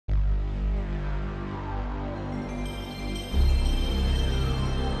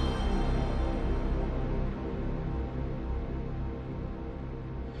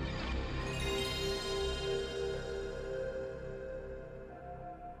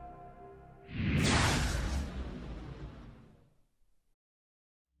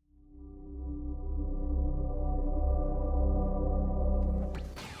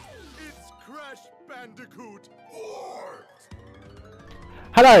Bandicoot.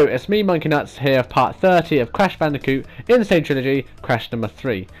 Hello, it's me, munkynuts, here of part 30 of Crash Bandicoot N-Sane Trilogy, Crash number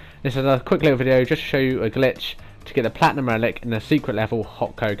 3. This is a quick little video just to show you a glitch to get the platinum relic in the secret level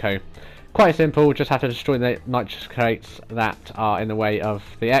Hot Coco. Quite simple, just have to destroy the nitrus crates that are in the way of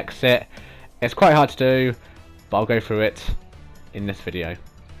the exit. It's quite hard to do, but I'll go through it in this video.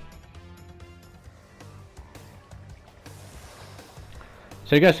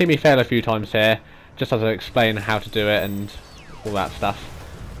 So you're going to see me fail a few times here, just as I explain how to do it and all that stuff.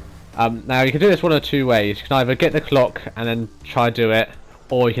 Now you can do this one of two ways. You can either get the clock and then try to do it,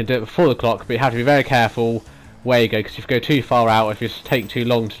 or you can do it before the clock, but you have to be very careful where you go, because if you go too far out, if you take too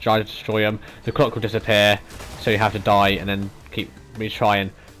long to try to destroy them, the clock will disappear, so you have to die and then keep retrying.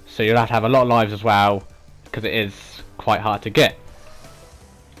 So you'll have to have a lot of lives as well, because it is quite hard to get.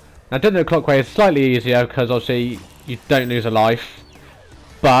 Now doing the clock way is slightly easier, because obviously you don't lose a life,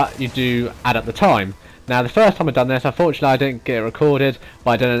 but you do add up the time. Now the first time I've done this, unfortunately I didn't get it recorded,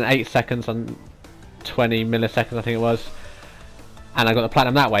 but I did it in 8 seconds on 20 milliseconds I think it was, and I got the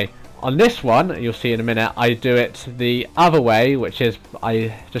platinum that way. On this one, you'll see in a minute, I do it the other way, which is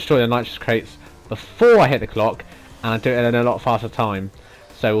I destroy the nitrous crates before I hit the clock, and I do it in a lot faster time.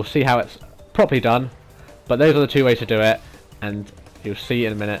 So we'll see how it's properly done, but those are the two ways to do it, and you'll see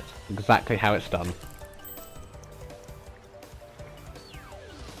in a minute exactly how it's done.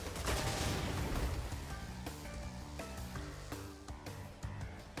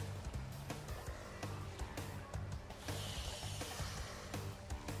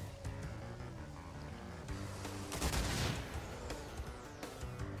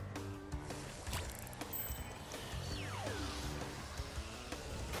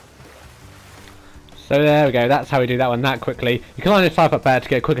 So there we go, that's how we do that one that quickly. You can line this up better to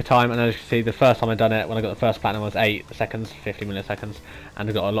get a quicker time, and as you can see, the first time I done it, when I got the first platinum, was 8 seconds, 50 milliseconds, and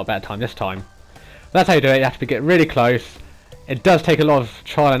I got a lot better time this time. That's how you do it. You have to get really close. It does take a lot of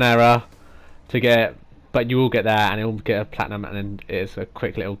trial and error to get it, but you will get there, and you'll get a platinum, and then it is a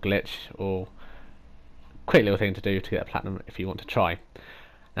quick little glitch, or quick little thing to do to get a platinum if you want to try.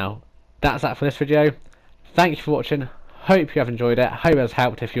 Now, that's that for this video. Thank you for watching. Hope you have enjoyed it. Hope it has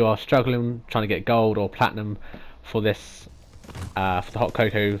helped if you are struggling trying to get gold or platinum for this for the Hot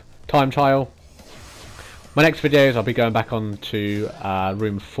Coco time trial. My next videos I'll be going back on to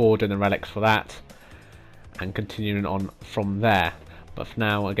room 4 doing the relics for that, and continuing on from there. But for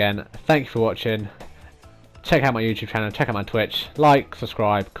now, again, thank you for watching. Check out my YouTube channel, check out my Twitch, like,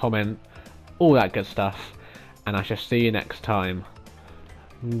 subscribe, comment, all that good stuff, and I shall see you next time.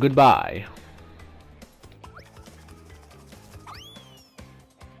 Goodbye.